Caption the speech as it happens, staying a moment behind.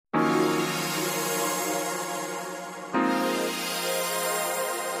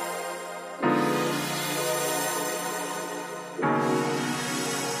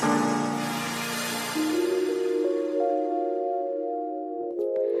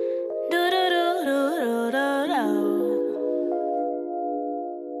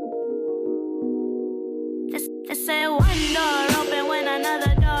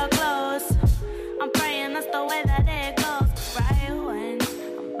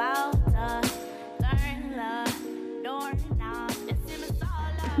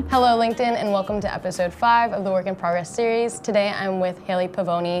Hello LinkedIn and welcome to episode 5 of the Work in Progress series. Today I'm with Haley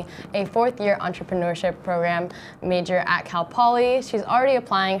Pavoni, a fourth-year entrepreneurship program major at Cal Poly. She's already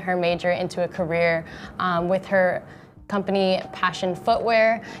applying her major into a career with her company Passion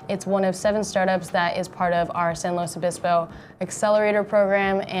Footwear. It's one of 7 startups that is part of our San Luis Obispo Accelerator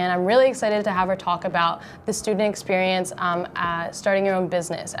program, and I'm really excited to have her talk about the student experience starting your own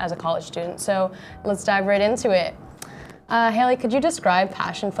business as a college student. So let's dive right into it. Haley, could you describe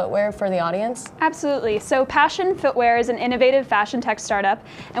Passion Footwear for the audience? Absolutely. So Passion Footwear is an innovative fashion tech startup,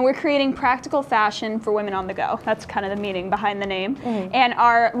 and we're creating practical fashion for women on the go. That's kind of the meaning behind the name. And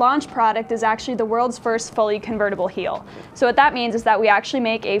our launch product is actually the world's first fully convertible heel. So what that means is that we actually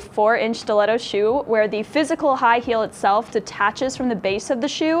make a 4-inch stiletto shoe where the physical high heel itself detaches from the base of the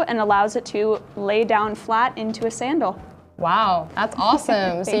shoe and allows it to lay down flat into a sandal. Wow, that's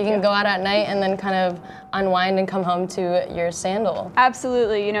awesome. So you can go out at night and then kind of unwind and come home to your sandal.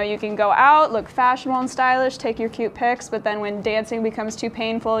 Absolutely. You know, you can go out, look fashionable and stylish, take your cute pics, but then when dancing becomes too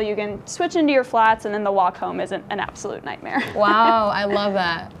painful, you can switch into your flats, and then the walk home isn't an absolute nightmare. Wow, I love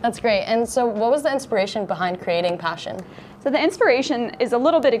that. That's great. And so what was the inspiration behind creating Passion? So the inspiration is a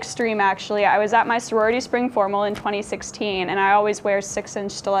little bit extreme, actually. I was at my sorority spring formal in 2016, and I always wear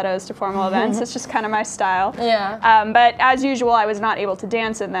 6-inch stilettos to formal events. It's just kind of my style. Yeah. But as usual, I was not able to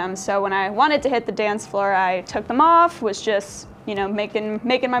dance in them. So when I wanted to hit the dance floor, I took them off, was just, you know, making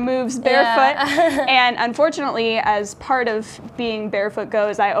my moves barefoot. Yeah. And unfortunately, as part of being barefoot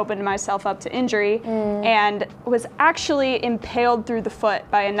goes, I opened myself up to injury and was actually impaled through the foot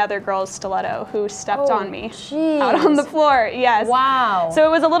by another girl's stiletto who stepped on me out on the floor. Yes. Wow. So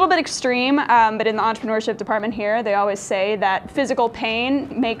it was a little bit extreme, but in the entrepreneurship department here, they always say that physical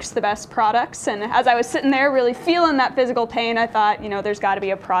pain makes the best products. And as I was sitting there really feeling that physical pain, I thought, you know, there's got to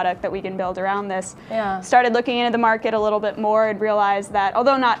be a product that we can build around this. Yeah. Started looking into the market a little bit more and realized that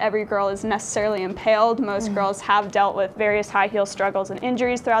although not every girl is necessarily impaled, most girls have dealt with various high heel struggles and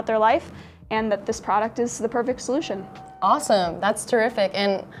injuries throughout their life, and that this product is the perfect solution. Awesome, that's terrific.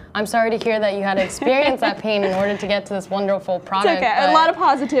 And I'm sorry to hear that you had to experience that pain in order to get to this wonderful product. It's okay, a lot of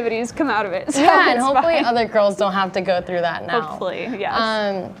positivities come out of it. So yeah, and hopefully fine. Other girls don't have to go through that now. Hopefully,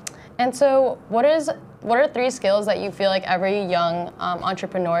 yes. And so what are 3 skills that you feel like every young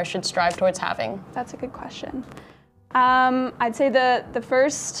entrepreneur should strive towards having? That's a good question. I'd say the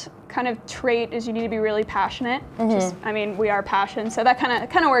first kind of trait is you need to be really passionate. Just, I mean, we are passion, so that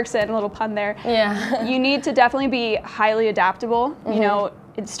kind of works in, a little pun there. Yeah. You need to definitely be highly adaptable. You know,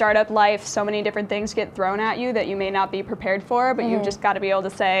 in startup life, so many different things get thrown at you that you may not be prepared for, but you've just got to be able to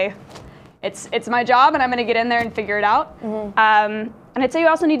say, it's my job and I'm going to get in there and figure it out. And I'd say you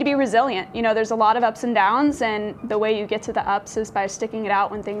also need to be resilient. You know, there's a lot of ups and downs, and the way you get to the ups is by sticking it out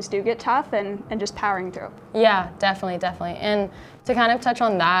when things do get tough and just powering through. Yeah, definitely. And to kind of touch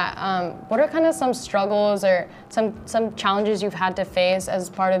on that, what are kind of some struggles or some challenges you've had to face as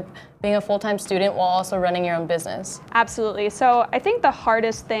part of being a full-time student while also running your own business? Absolutely. So I think the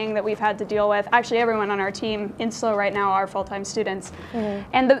hardest thing that we've had to deal with, actually everyone on our team in SLO right now are full-time students.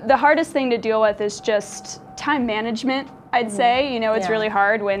 And the hardest thing to deal with is just time management. I'd say, you know, it's really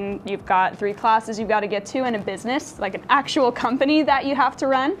hard when you've got 3 classes you've got to get to in a business, like an actual company that you have to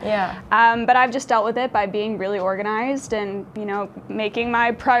run. Yeah. But I've just dealt with it by being really organized and, you know, making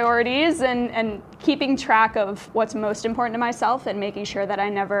my priorities and keeping track of what's most important to myself and making sure that I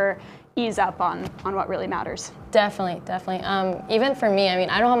never ease up on what really matters. Definitely. Even for me, I mean,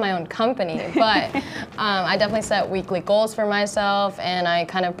 I don't have my own company, but I definitely set weekly goals for myself, and I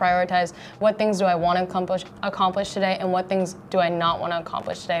kind of prioritize what things do I want to accomplish today and what things do I not want to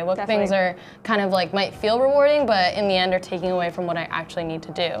accomplish today. What things are kind of like might feel rewarding, but in the end are taking away from what I actually need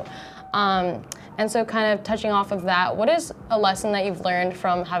to do. And so kind of touching off of that, what is a lesson that you've learned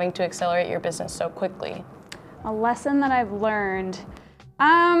from having to accelerate your business so quickly? A lesson that I've learned,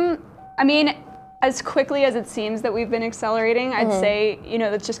 I mean, as quickly as it seems that we've been accelerating, I'd say, you know,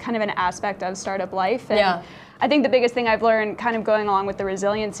 that's just kind of an aspect of startup life. And I think the biggest thing I've learned kind of going along with the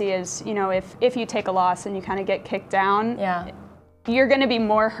resiliency is, you know, if you take a loss and you kind of get kicked down, you're going to be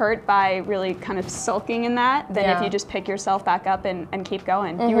more hurt by really kind of sulking in that than if you just pick yourself back up and keep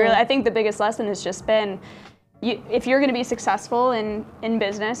going. You really, I think the biggest lesson has just been, if you're going to be successful in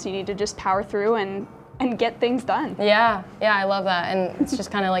business, you need to just power through and get things done. Yeah, I love that. And it's just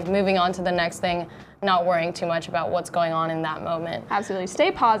kind of like moving on to the next thing, not worrying too much about what's going on in that moment. Absolutely.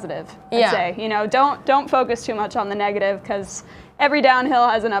 Stay positive, I'd say. You know, don't focus too much on the negative, because every downhill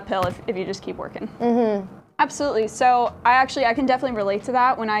has an uphill if you just keep working. Absolutely. So I can definitely relate to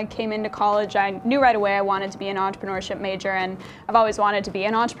that. When I came into college, I knew right away I wanted to be an entrepreneurship major, and I've always wanted to be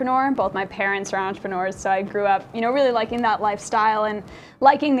an entrepreneur. Both my parents are entrepreneurs, so I grew up, really liking that lifestyle and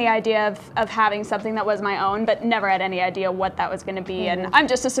liking the idea of having something that was my own, but never had any idea what that was going to be. And I'm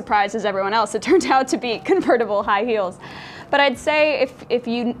just as surprised as everyone else. It turned out to be convertible high heels. But I'd say if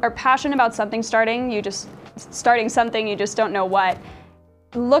you are passionate about something starting something, you just don't know what,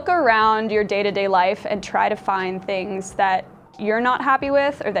 look around your day-to-day life and try to find things that you're not happy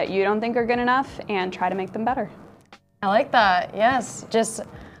with or that you don't think are good enough, and try to make them better. I like that, yes.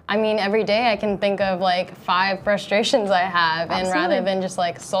 Every day I can think of like 5 frustrations I have. Absolutely. And rather than just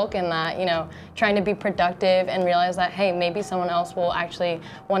like sulk in that, trying to be productive and realize that, hey, maybe someone else will actually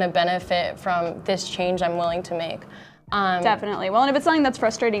want to benefit from this change I'm willing to make. Definitely. Well, and if it's something that's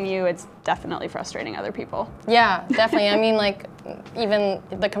frustrating you, it's definitely frustrating other people. Yeah, definitely. Even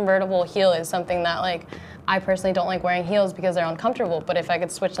the convertible heel is something that I personally don't like wearing heels because they're uncomfortable, but if I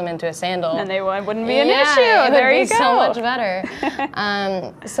could switch them into a sandal, then they wouldn't be an issue. It there would you be go. so much better.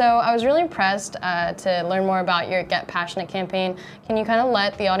 So I was really impressed to learn more about your Get Passionate campaign. Can you kind of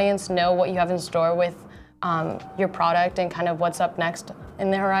let the audience know what you have in store with your product and kind of what's up next in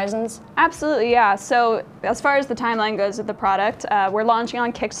the horizons? Absolutely, yeah. So as far as the timeline goes with the product, we're launching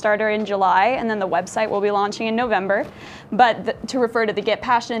on Kickstarter in July, and then the website will be launching in November. But to refer to the Get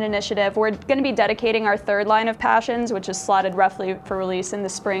Passionate initiative, we're going to be dedicating our 3rd line of passions, which is slotted roughly for release in the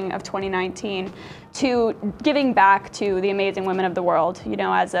spring of 2019, to giving back to the amazing women of the world.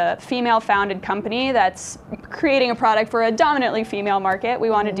 As a female-founded company that's creating a product for a dominantly female market, we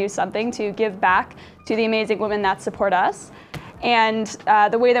want to do something to give back to the amazing women that support us. And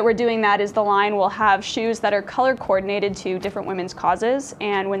the way that we're doing that is the line will have shoes that are color coordinated to different women's causes.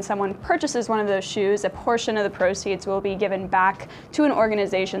 And when someone purchases one of those shoes, a portion of the proceeds will be given back to an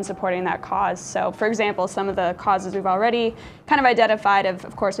organization supporting that cause. So for example, some of the causes we've already kind of identified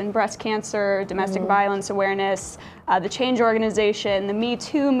of course, in breast cancer, domestic violence awareness, the Change Organization, the Me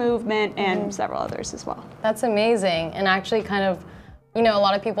Too movement, and several others as well. That's amazing. And actually kind of, a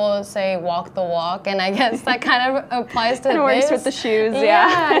lot of people say walk the walk, and I guess that kind of applies to this. It works with the shoes,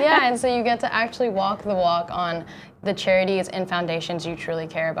 Yeah, and so you get to actually walk the walk on the charities and foundations you truly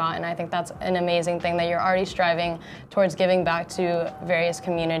care about, and I think that's an amazing thing that you're already striving towards giving back to various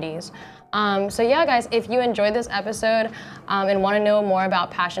communities. So yeah, guys, if you enjoyed this episode and want to know more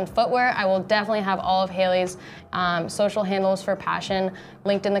about Passion Footwear, I will definitely have all of Haley's social handles for Passion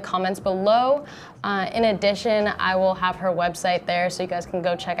linked in the comments below. In addition, I will have her website there so you guys can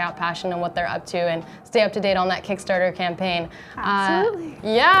go check out Passion and what they're up to and stay up to date on that Kickstarter campaign. Absolutely.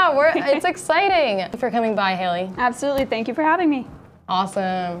 Yeah, it's exciting. Thank you for coming by, Haley. Absolutely. Thank you for having me.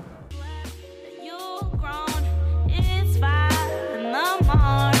 Awesome.